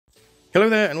Hello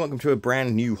there and welcome to a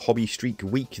brand new Hobby Streak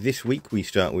week. This week we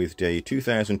start with day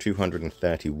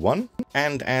 2231,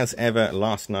 and as ever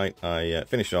last night I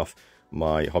finished off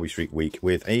my Hobby Streak week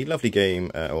with a lovely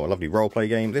game, or a lovely roleplay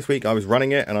game. This week I was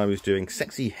running it and I was doing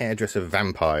Sexy Hairdresser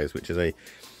Vampires, which is a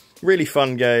really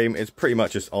fun game. It's pretty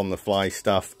much just on the fly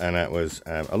stuff, and it was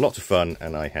a lot of fun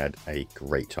and I had a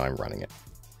great time running it.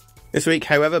 This week,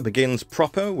 however, begins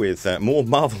proper with more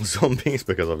Marvel Zombies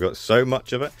because I've got so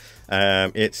much of it.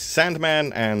 It's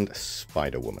Sandman and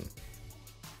Spider Woman.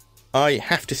 I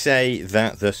have to say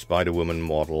that the Spider Woman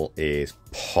model is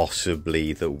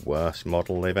possibly the worst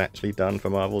model they've actually done for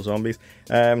Marvel Zombies.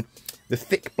 The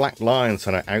thick black lines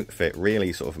on her outfit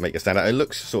really sort of make it stand out. It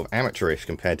looks sort of amateurish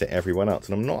compared to everyone else,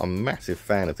 and I'm not a massive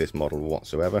fan of this model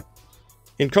whatsoever.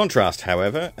 In contrast,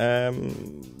 however,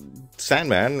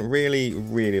 Sandman,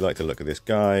 really like to look at this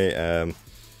guy.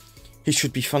 He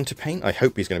should be fun to paint. I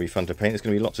hope he's going to be fun to paint. There's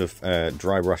going to be lots of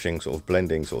dry brushing, sort of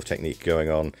blending sort of technique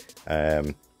going on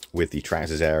with the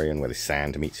trousers area and where the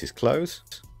sand meets his clothes.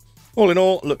 All in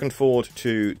all, looking forward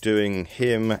to doing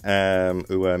him,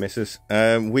 misses.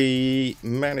 We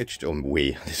managed,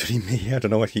 literally me, I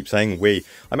don't know why I keep saying we.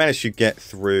 I managed to get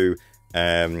through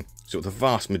sort of the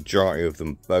vast majority of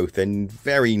them both. They're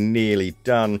very nearly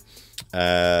done,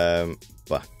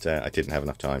 but I didn't have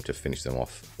enough time to finish them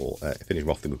off, or finish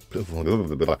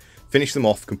them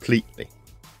off completely.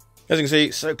 As you can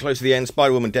see, so close to the end.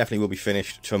 Spider Woman definitely will be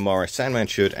finished tomorrow. Sandman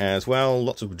should as well.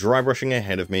 Lots of dry brushing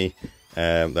ahead of me,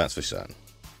 that's for certain.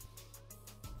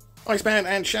 Iceman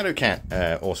and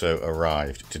Shadowcat also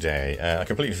arrived today. I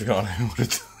completely forgot I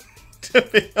ordered them, to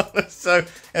be honest, so it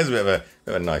was a bit of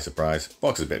a nice surprise.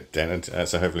 Box is a bit dented,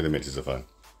 so hopefully the minters are fine.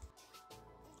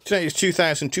 Today is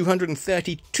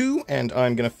 2232, and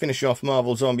I'm going to finish off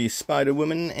Marvel Zombies, Spider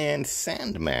Woman, and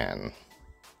Sandman.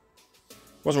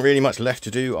 Wasn't really much left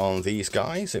to do on these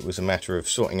guys. It was a matter of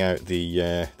sorting out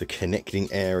the connecting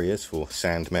areas for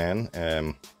Sandman,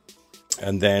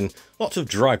 and then lots of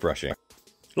dry brushing.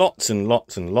 Lots and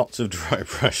lots of dry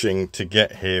brushing to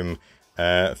get him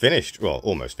finished. Well,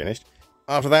 almost finished.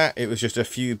 After that, it was just a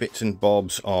few bits and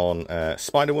bobs on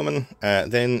Spider Woman,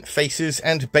 then faces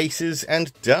and bases,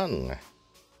 and done.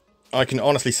 I can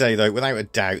honestly say, though, without a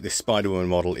doubt, this Spider Woman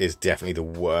model is definitely the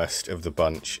worst of the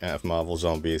bunch out of Marvel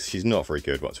Zombies. She's not very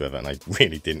good whatsoever, and I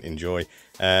really didn't enjoy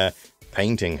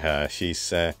painting her.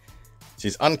 She's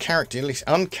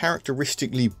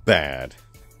uncharacteristically bad.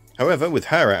 However, with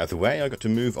her out of the way, I got to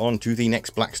move on to the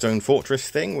next Blackstone Fortress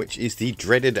thing, which is the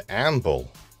Dreaded Ambul.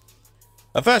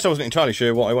 At first, I wasn't entirely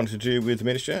sure what I wanted to do with the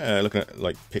miniature. Looking at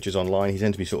like pictures online, he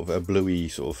tends to be sort of a bluey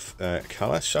sort of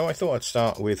colour, so I thought I'd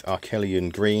start with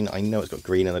Arkellian green. I know it's got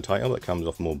green in the title, but it comes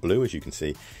off more blue, as you can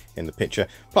see in the picture.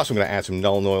 Plus, I'm going to add some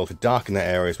Nuln Oil to darken the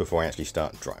areas before I actually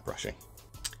start dry brushing.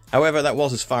 However, that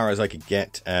was as far as I could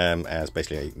get, as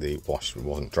basically the wash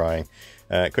wasn't drying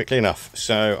quickly enough.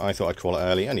 So I thought I'd call it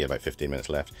early. Only about 15 minutes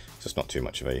left, so it's not too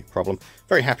much of a problem.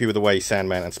 Very happy with the way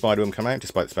Sandman and Spider Woman come out,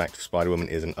 despite the fact Spider Woman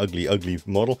is an ugly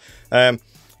model. And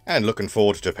looking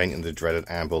forward to painting the Dreaded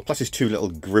Ambul, plus his two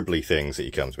little gribbly things that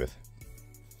he comes with.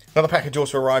 Another package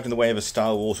also arrived in the way of a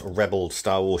Star Wars Rebel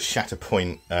Star Wars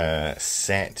Shatterpoint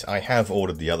set. I have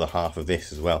ordered the other half of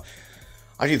this as well.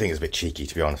 I do think it's a bit cheeky,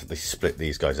 to be honest, that they split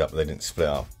these guys up, but they didn't split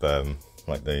up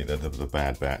like the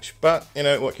Bad Batch. But, you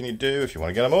know, what can you do? If you want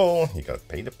to get them all, you got to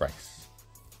pay the price.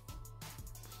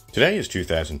 Today is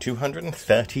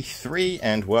 2233,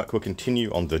 and work will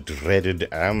continue on the Dreaded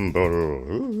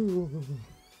Ambul.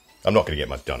 I'm not going to get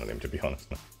much done on him, to be honest.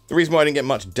 The reason why I didn't get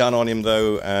much done on him,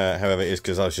 though, however, is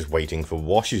because I was just waiting for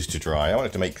washes to dry. I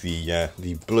wanted to make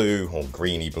the blue, or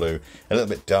greeny blue, a little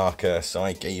bit darker, so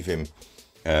I gave him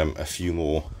a few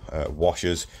more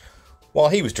washes. While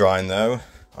he was drying, though,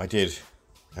 I did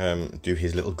do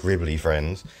his little gribbly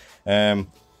friends. But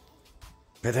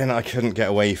then I couldn't get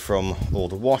away from all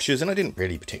the washes, and I didn't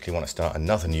really particularly want to start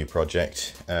another new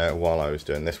project while I was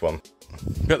doing this one.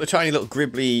 But the tiny little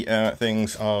gribbly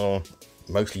things are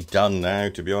mostly done now,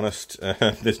 to be honest.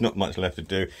 There's not much left to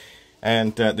do.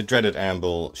 And the Dreaded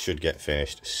Ambul should get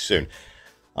finished soon.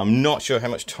 I'm not sure how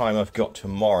much time I've got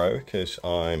tomorrow, because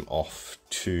I'm off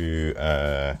to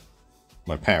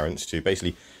my parents to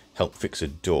basically help fix a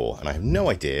door, and I have no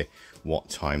idea what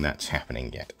time that's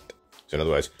happening yet. So in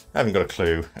other words, I haven't got a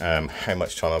clue how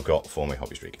much time I've got for my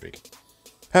Hobby Streak week.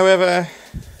 However,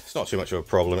 it's not too much of a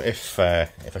problem. If I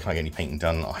can't get any painting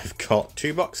done, I've got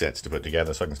 2 box sets to put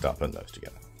together, so I can start putting those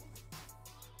together.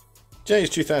 Today is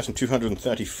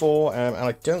 2234, and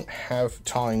I don't have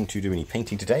time to do any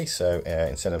painting today, so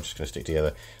instead I'm just going to stick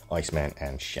together Iceman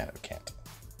and Shadowcat.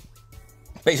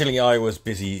 Basically, I was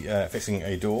busy fixing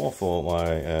a door for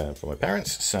my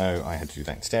parents, so I had to do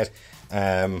that instead.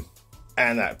 And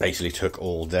that basically took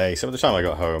all day. So by the time I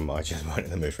got home, I just wasn't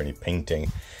in the mood for any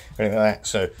painting or anything like that.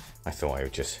 So I thought I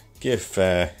would just give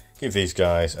these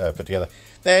guys a put together.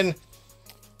 Then,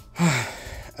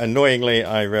 annoyingly,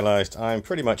 I realised I'm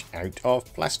pretty much out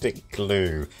of plastic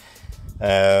glue.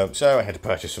 So I had to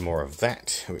purchase some more of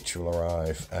that, which will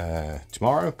arrive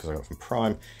tomorrow, because I got it from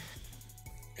Prime.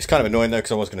 It's kind of annoying though,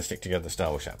 because I was going to stick together the Star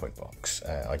Wars Shatterpoint box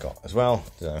I got as well,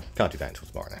 so can't do that until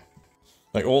tomorrow now.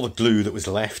 Like, all the glue that was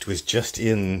left was just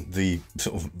in the,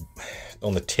 sort of,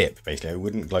 on the tip, basically. It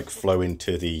wouldn't, like, flow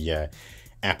into the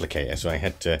applicator, so I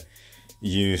had to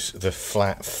use the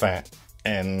flat, fat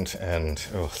end, and,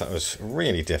 oh, that was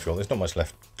really difficult. There's not much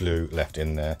glue left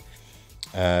in there,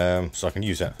 so I can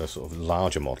use that for sort of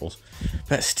larger models,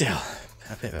 but still,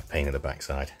 a bit of a pain in the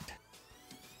backside.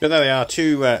 But there they are,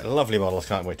 two lovely models.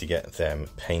 Can't wait to get them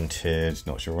painted.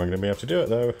 Not sure when I'm going to be able to do it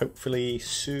though. Hopefully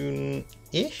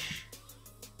soon-ish.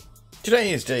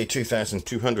 Today is day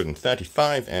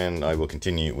 2235, and I will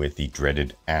continue with the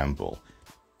Dreaded Ambul.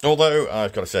 Although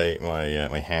I've got to say,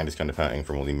 my hand is kind of hurting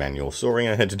from all the manual sawing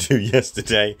I had to do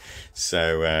yesterday,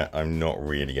 so I'm not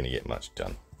really going to get much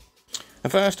done.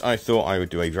 At first, I thought I would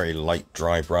do a very light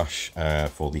dry brush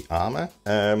for the armour.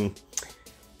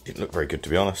 Didn't look very good, to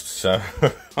be honest, so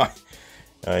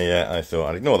I thought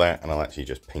I'd ignore that, and I'll actually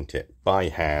just paint it by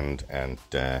hand, and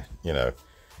you know,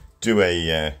 do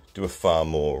a far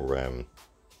more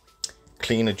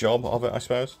cleaner job of it, I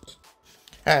suppose.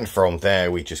 And from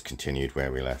there, we just continued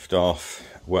where we left off,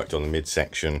 worked on the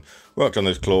midsection, worked on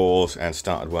those claws, and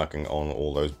started working on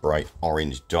all those bright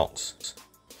orange dots.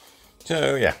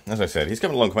 So yeah, as I said, he's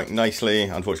coming along quite nicely.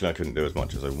 Unfortunately, I couldn't do as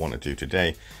much as I wanted to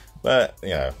today, but you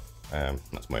know,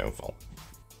 that's my own fault.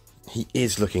 He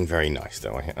is looking very nice,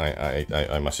 though.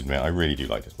 I must admit, I really do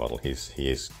like this model. He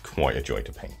is quite a joy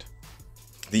to paint.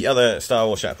 The other Star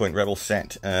Wars Shatterpoint Rebel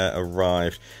set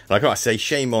arrived. And I've got to say,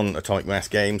 shame on Atomic Mass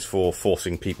Games for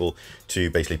forcing people to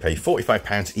basically pay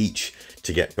 £45 each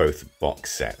to get both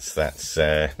box sets. That's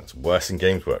worse than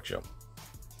Games Workshop.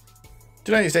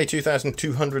 Today is day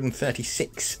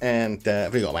 2236, and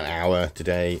I've only got about an hour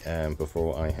today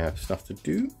before I have stuff to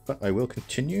do, but I will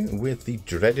continue with the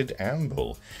Dreaded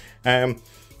Ambul.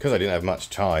 Because I didn't have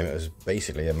much time, it was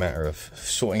basically a matter of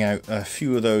sorting out a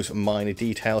few of those minor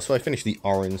details. So I finished the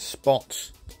orange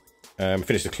spots,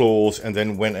 finished the claws, and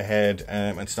then went ahead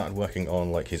and started working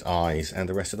on like his eyes and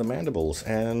the rest of the mandibles.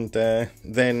 And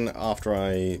then after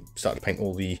I started to paint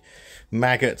all the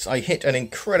maggots, I hit an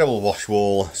incredible wash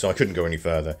wall, so I couldn't go any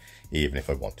further, even if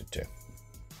I wanted to.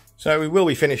 So we will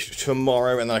be finished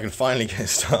tomorrow, and then I can finally get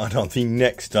started on the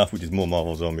next stuff, which is more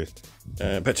Marvel Zombies.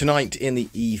 But tonight in the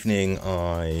evening,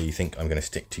 I think I'm going to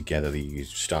stick together the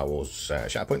Star Wars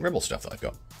Shatterpoint Rebel stuff that I've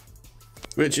got,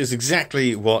 which is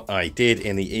exactly what I did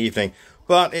in the evening.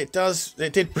 But it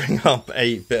did bring up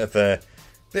a bit of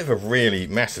a really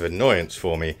massive annoyance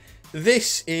for me.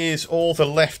 This is all the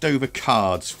leftover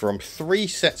cards from 3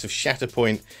 sets of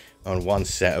Shatterpoint on 1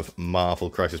 set of Marvel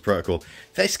Crisis Protocol.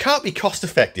 This can't be cost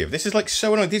effective. This is like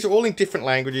so annoying. These are all in different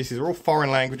languages. These are all foreign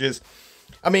languages.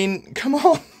 I mean, come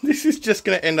on. This is just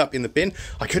going to end up in the bin.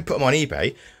 I could put them on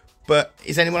eBay, but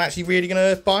is anyone actually really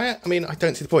going to buy it? I mean, I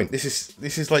don't see the point. This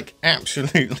is like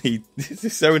absolutely, this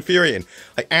is so infuriating.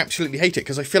 I absolutely hate it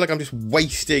because I feel like I'm just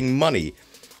wasting money.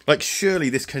 Like, surely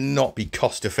this cannot be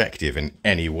cost effective in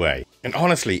any way. And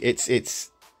honestly, it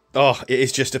is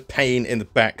just a pain in the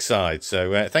backside.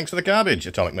 So thanks for the garbage,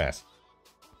 Atomic Mass.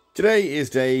 Today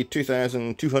is day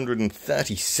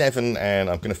 2237, and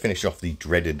I'm going to finish off the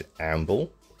Dreaded Ambul.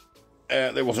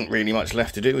 There wasn't really much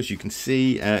left to do, as you can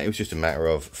see. It was just a matter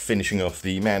of finishing off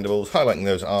the mandibles, highlighting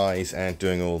those eyes, and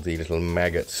doing all the little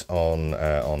maggots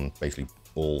on basically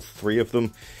all 3 of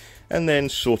them, and then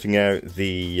sorting out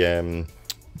the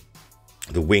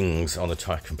wings on the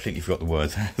completely forgot the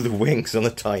words. The wings on the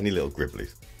tiny little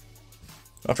gribblies.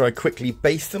 After I quickly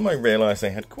based them, I realised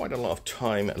they had quite a lot of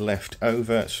time left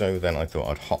over, so then I thought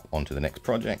I'd hop onto the next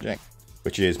project,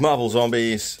 which is Marvel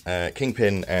Zombies,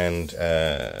 Kingpin, and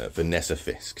Vanessa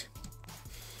Fisk.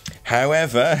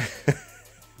 However,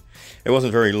 it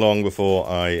wasn't very long before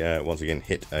I once again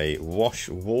hit a wash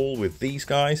wall with these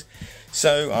guys,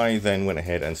 so I then went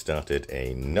ahead and started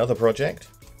another project,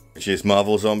 which is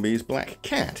Marvel Zombies Black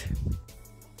Cat.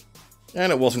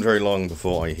 And it wasn't very long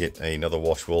before I hit another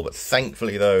wash wall, but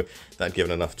thankfully though, that'd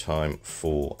given enough time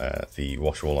for the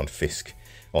wash wall on the Fisks,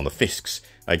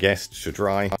 I guess, to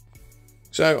dry.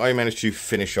 So I managed to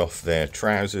finish off their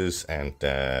trousers and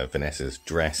Vanessa's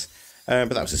dress, but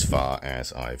that was as far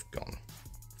as I've gone.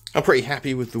 I'm pretty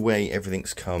happy with the way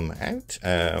everything's come out.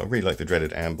 I really like the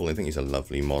Dreaded Ambul. I think he's a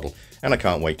lovely model, and I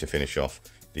can't wait to finish off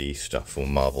the stuff for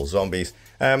Marvel Zombies.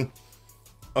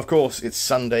 Of course, it's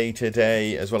Sunday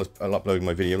today, as well as I'll upload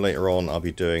my video later on. I'll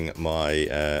be doing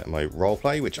my my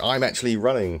roleplay, which I'm actually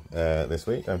running this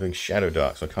week. I'm doing Shadow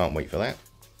Dark, so I can't wait for that.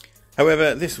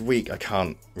 However, this week I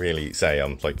can't really say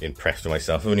I'm like impressed with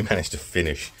myself. I've only managed to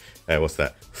finish,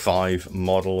 5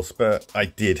 models, but I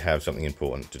did have something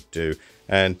important to do,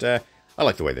 and I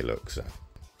like the way they look, so.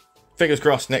 Fingers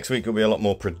crossed next week will be a lot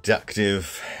more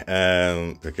productive,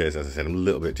 because as I said, I'm a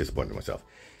little bit disappointed in myself.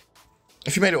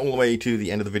 If you made it all the way to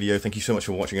the end of the video, thank you so much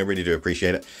for watching. I really do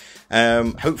appreciate it.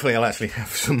 Hopefully I'll actually have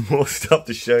some more stuff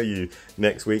to show you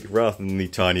next week, rather than the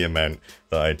tiny amount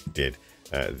that I did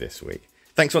this week.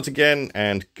 Thanks once again,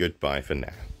 and goodbye for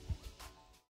now.